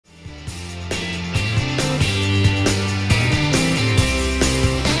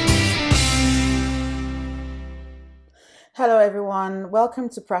Hello, everyone. Welcome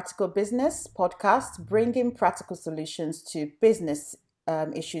to Practical Business Podcast, bringing practical solutions to business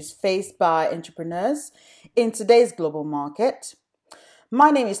issues faced by entrepreneurs in today's global market. My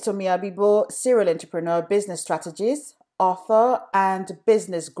name is Tomi Abibo, serial entrepreneur, business strategist, author, and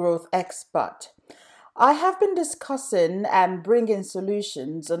business growth expert. I have been discussing and bringing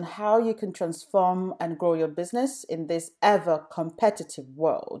solutions on how you can transform and grow your business in this ever competitive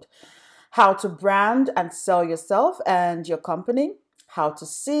world, how to brand and sell yourself and your company, how to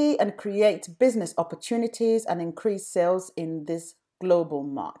see and create business opportunities and increase sales in this global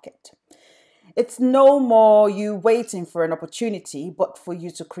market. It's no more you waiting for an opportunity, but for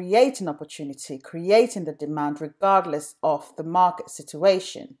you to create an opportunity, creating the demand regardless of the market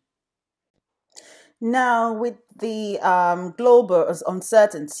situation. Now, with the global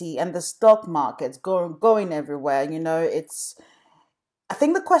uncertainty and the stock markets going everywhere, I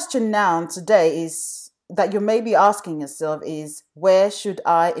think the question now today is that you may be asking yourself is, where should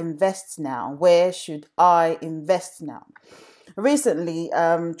I invest now? Where should I invest now? Recently,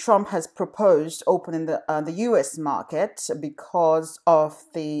 Trump has proposed opening the U.S. market because of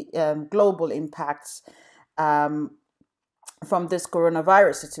the global impacts from this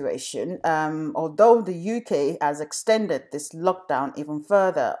coronavirus situation, although the UK has extended this lockdown even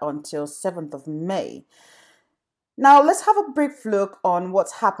further until 7th of May. Now, let's have a brief look on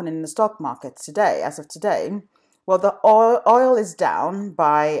what's happening in the stock market today. As of today, well, the oil is down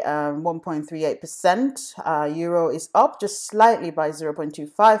by 1.38%. Euro is up just slightly by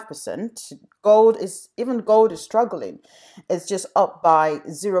 0.25%. Gold is struggling. It's just up by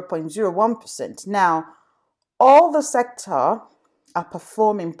 0.01%. Now, all the sector are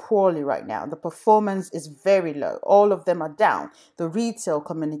performing poorly right now. The performance is very low. All of them are down. The retail,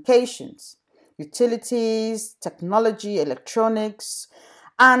 communications, utilities, technology, electronics.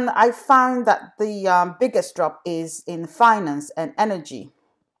 And I found that the biggest drop is in finance and energy.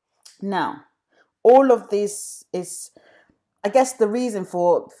 Now, all of this is, I guess, the reason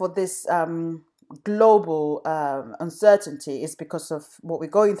for this global uncertainty is because of what we're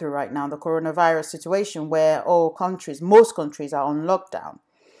going through right now, the coronavirus situation, where most countries are on lockdown.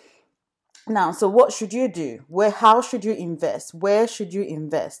 Now, so what should you do? How should you invest? Where should you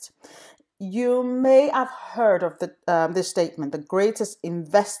invest? You may have heard of this statement: the greatest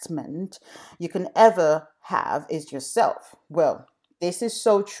investment you can ever have is yourself. Well, this is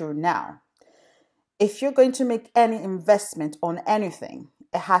so true now. If you're going to make any investment on anything,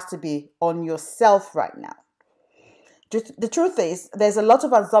 it has to be on yourself right now. The truth is, there's a lot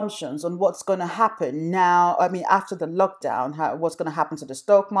of assumptions on what's going to happen now. I mean, after the lockdown, what's going to happen to the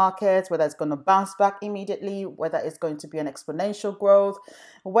stock market, whether it's going to bounce back immediately, whether it's going to be an exponential growth,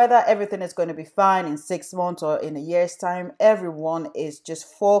 whether everything is going to be fine in 6 months or in a year's time. Everyone is just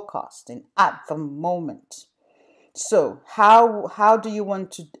forecasting at the moment. So how do you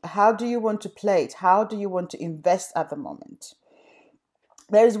want to play it? How do you want to invest at the moment?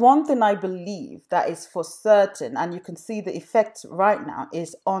 There is one thing I believe that is for certain, and you can see the effect right now,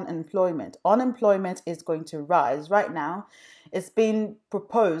 is unemployment. Unemployment is going to rise right now. It's been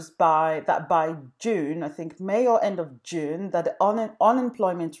proposed by June, I think May or end of June, that the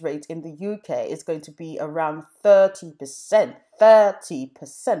unemployment rate in the UK is going to be around 30%.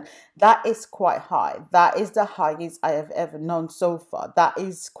 30%. That is quite high. That is the highest I have ever known so far. That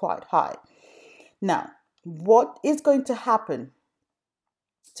is quite high. Now, what is going to happen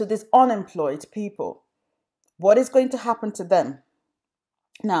to these unemployed people? What is going to happen to them?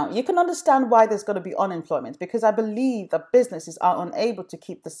 Now, you can understand why there's going to be unemployment, because I believe that businesses are unable to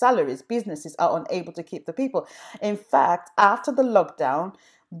keep the salaries. Businesses are unable to keep the people. In fact, after the lockdown,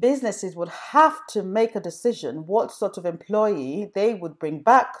 businesses would have to make a decision what sort of employee they would bring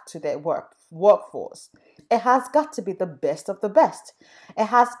back to their workforce. It has got to be the best of the best. It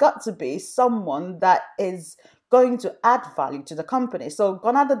has got to be someone that is going to add value to the company. So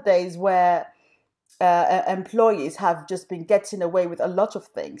gone are the days where employees have just been getting away with a lot of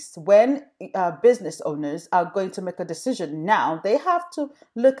things. When business owners are going to make a decision now, they have to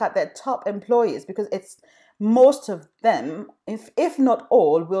look at their top employees, because it's most of them, if not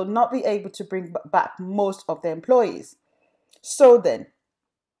all, will not be able to bring back most of their employees. So then,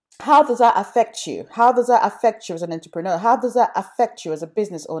 how does that affect you? How does that affect you as an entrepreneur? How does that affect you as a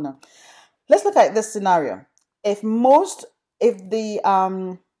business owner? Let's look at this scenario. If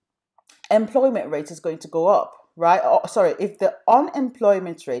the employment rate is going to go up, right? If the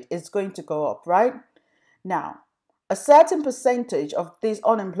unemployment rate is going to go up, right? Now, a certain percentage of these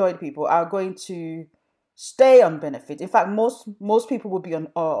unemployed people are going to stay on benefit. In fact, most people will be on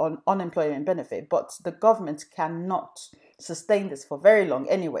unemployment benefit, but the government cannot sustain this for very long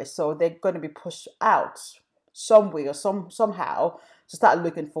anyway, so they're going to be pushed out. some way or somehow to start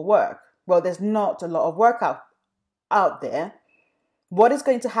looking for work. Well, there's not a lot of work out there. What is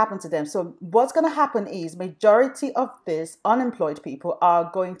going to happen to them? So what's going to happen is majority of these unemployed people are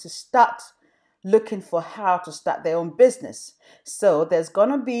going to start looking for how to start their own business. So there's going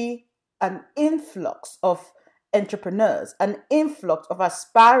to be an influx of entrepreneurs, an influx of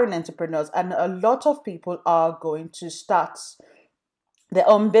aspiring entrepreneurs, and a lot of people are going to start their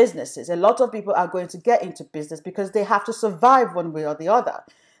own businesses. A lot of people are going to get into business because they have to survive one way or the other.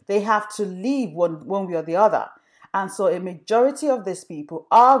 They have to live one way or the other. And so a majority of these people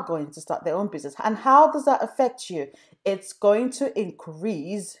are going to start their own business. And how does that affect you? It's going to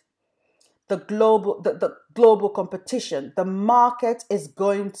increase the global competition. The market is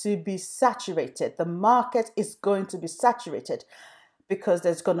going to be saturated. The market is going to be saturated because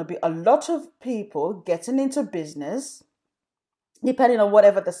there's going to be a lot of people getting into business, depending on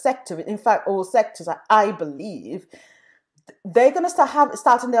whatever the sector is. In fact, all sectors, I believe, they're going to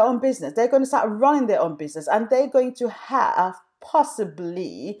starting their own business. They're going to start running their own business, and they're going to have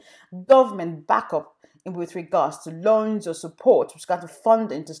possibly government backup with regards to loans or support, which got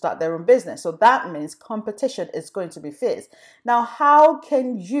funding to start their own business. So that means competition is going to be fierce. Now, how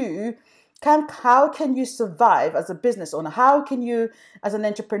can you survive as a business owner? How can you, as an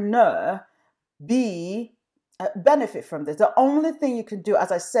entrepreneur, benefit from this? The only thing you can do,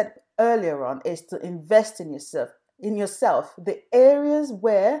 as I said earlier on, is to invest in yourself. The areas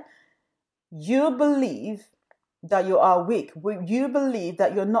where you believe that you are weak, you believe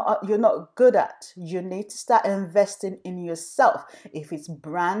that you're not good at, you need to start investing in yourself. If it's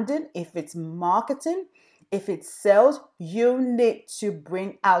branding, if it's marketing, if it's sales, you need to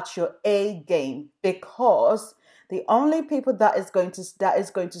bring out your A game, because the only people that is going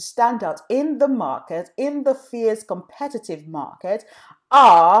to stand out in the market, in the fierce competitive market,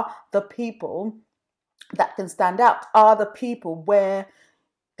 are the people that can stand out, are the people where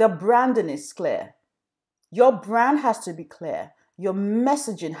the branding is clear. Your brand has to be clear. Your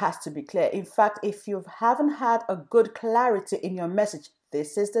messaging has to be clear. In fact, if you haven't had a good clarity in your message,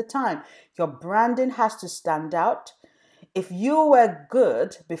 this is the time. Your branding has to stand out. If you were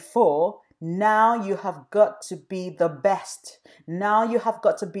good before, now you have got to be the best. Now you have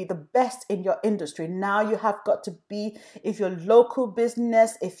got to be the best in your industry. Now you have got to be, if you're local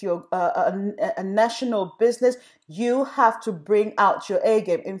business, if you're a national business, you have to bring out your A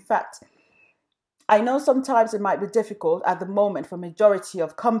game. In fact, I know sometimes it might be difficult at the moment for majority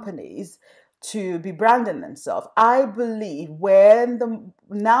of companies to be branding themselves. I believe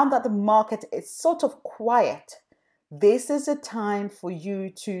now that the market is sort of quiet, this is a time for you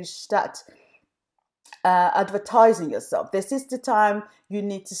to start advertising yourself. This is the time you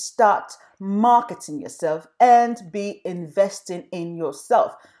need to start marketing yourself and be investing in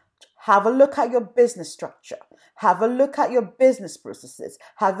yourself. Have a look at your business structure. Have a look at your business processes.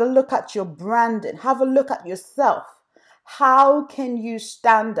 Have a look at your branding. Have a look at yourself. How can you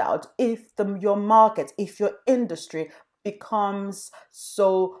stand out if your market, if your industry becomes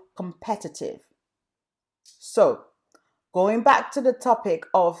so competitive? So, going back to the topic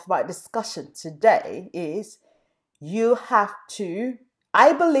of my discussion today is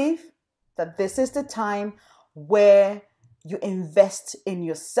I believe that this is the time where you invest in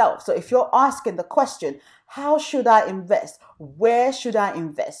yourself. So if you're asking the question, how should I invest? Where should I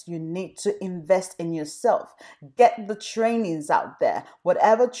invest? You need to invest in yourself. Get the trainings out there.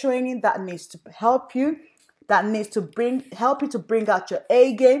 Whatever training that needs to help you, help you to bring out your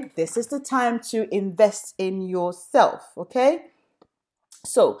A game. This is the time to invest in yourself. Okay?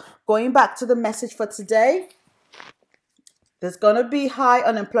 So going back to the message for today, there's going to be high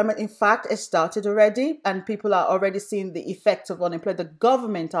unemployment. In fact, it started already, and people are already seeing the effect of unemployment. The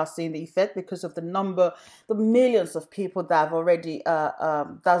government are seeing the effect because of the millions of people that have already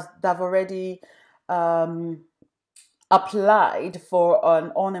applied for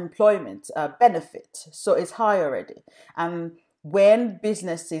an unemployment benefit. So it's high already. And when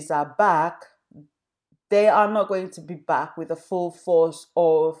businesses are back, they are not going to be back with the full force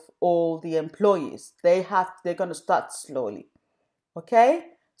of all the employees. They're going to start slowly. Okay?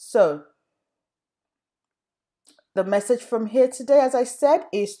 So the message from here today, as I said,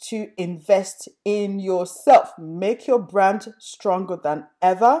 is to invest in yourself. Make your brand stronger than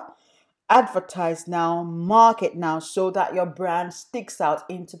ever. Advertise now, market now, so that your brand sticks out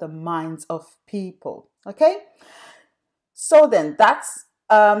into the minds of people. Okay? So then that's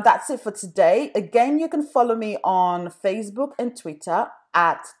it for today. Again, you can follow me on Facebook and Twitter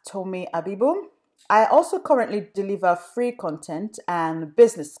at Tomi Abibu. I also currently deliver free content and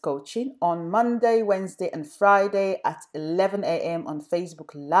business coaching on Monday, Wednesday, and Friday at 11 a.m. on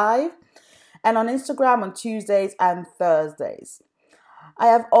Facebook Live. and on Instagram on Tuesdays and Thursdays. I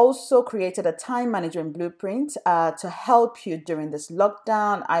have also created a time management blueprint to help you during this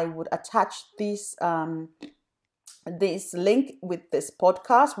lockdown. I would attach this link with this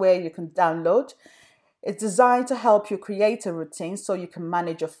podcast where you can download. It's designed to help you create a routine so you can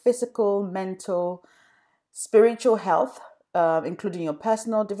manage your physical, mental, spiritual health, including your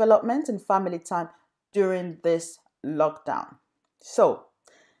personal development and family time during this lockdown. So,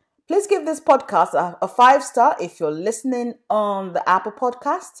 please give this podcast a 5-star if you're listening on the Apple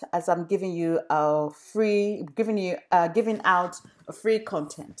Podcast, as I'm giving out a free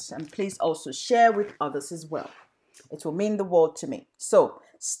content. And please also share with others as well. It will mean the world to me. So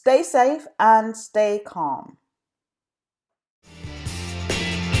stay safe and stay calm.